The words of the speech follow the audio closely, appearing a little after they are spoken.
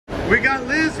We got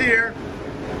Liz here.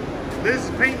 Liz is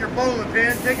painting her bowling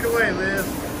pin. Take it away, Liz.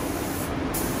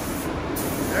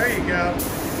 There you go.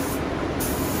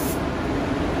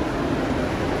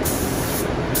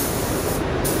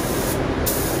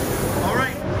 All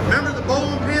right, remember the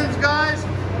bowling pins, guys?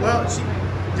 Well,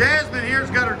 Jasmine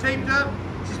here's got her taped up.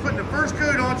 She's putting the first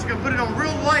coat on. She's gonna put it on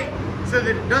real light so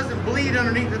that it doesn't bleed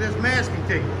underneath of this masking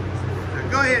tape. So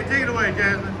go ahead, take it away,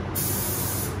 Jasmine.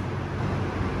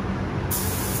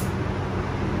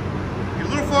 Get a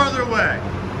little farther away.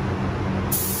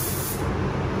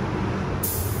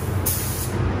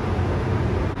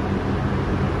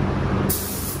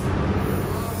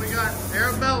 Oh, we got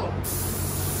Arabella.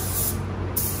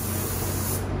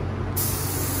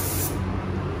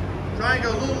 Try and go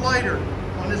a little lighter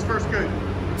on this first coat.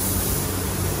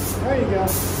 There you go.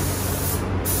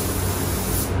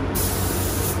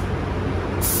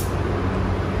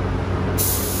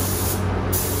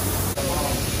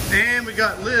 And we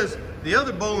got Liz, the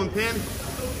other bowling pin.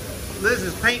 Liz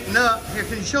is painting up. Here,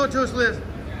 can you show it to us, Liz?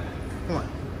 Come on,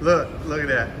 look at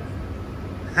that.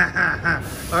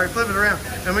 All right, flip it around.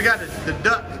 And we got the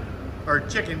duck, or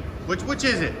chicken. Which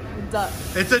is it? Duck.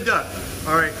 It's a duck.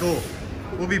 All right, cool.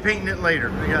 We'll be painting it later.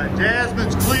 We got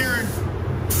Jasmine's clearing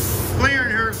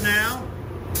hers now.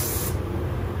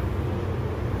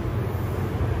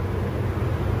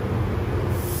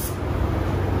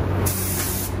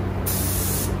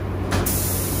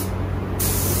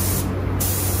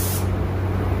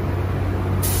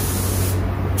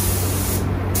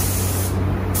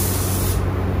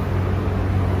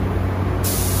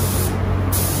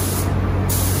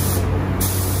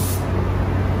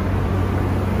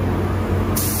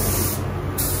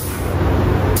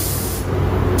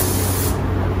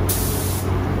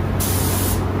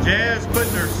 Jazz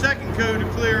putting her second coat of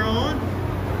clear on.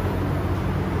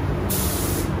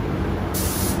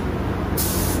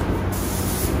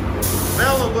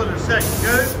 Bella with her second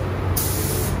coat.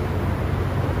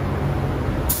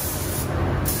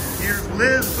 Here's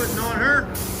Liz putting on her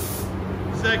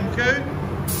second coat.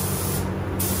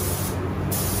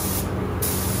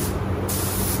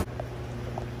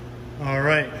 All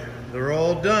right, they're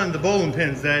all done, the bowling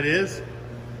pins that is.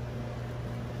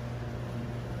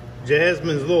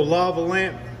 Jasmine's little lava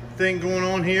lamp thing going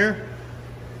on here.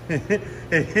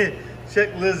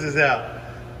 Check Liz's out.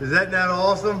 Is that not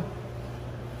awesome?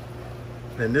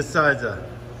 And this side's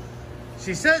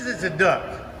she says it's a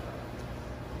duck.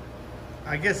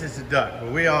 I guess it's a duck,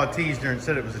 but we all teased her and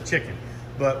said it was a chicken.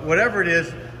 But whatever it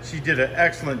is, she did an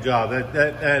excellent job.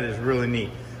 That is really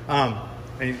neat.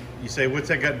 And you say, what's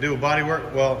that got to do with body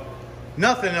work? Well,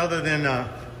 nothing other than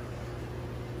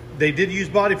they did use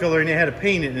body filler and they had to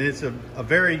paint it, and it's a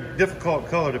very difficult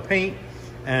color to paint,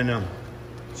 and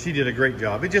she did a great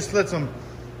job. It just lets them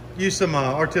use some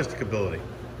artistic ability.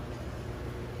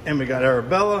 And we got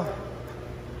Arabella.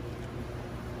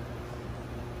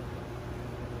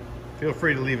 Feel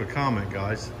free to leave a comment,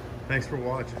 guys. Thanks for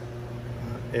watching.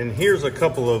 And here's a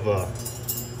couple of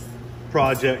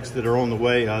projects that are on the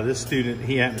way. This student,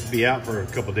 he happens to be out for a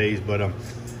couple days, but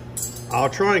I'll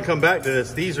try and come back to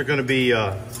this. These are going to be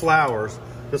flowers.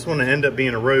 This one will end up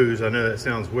being a rose. I know that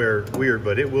sounds weird,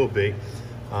 but it will be.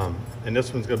 And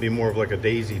this one's going to be more of like a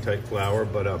daisy type flower,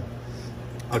 but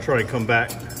I'll try and come back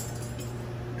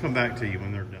to you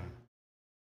when they're done.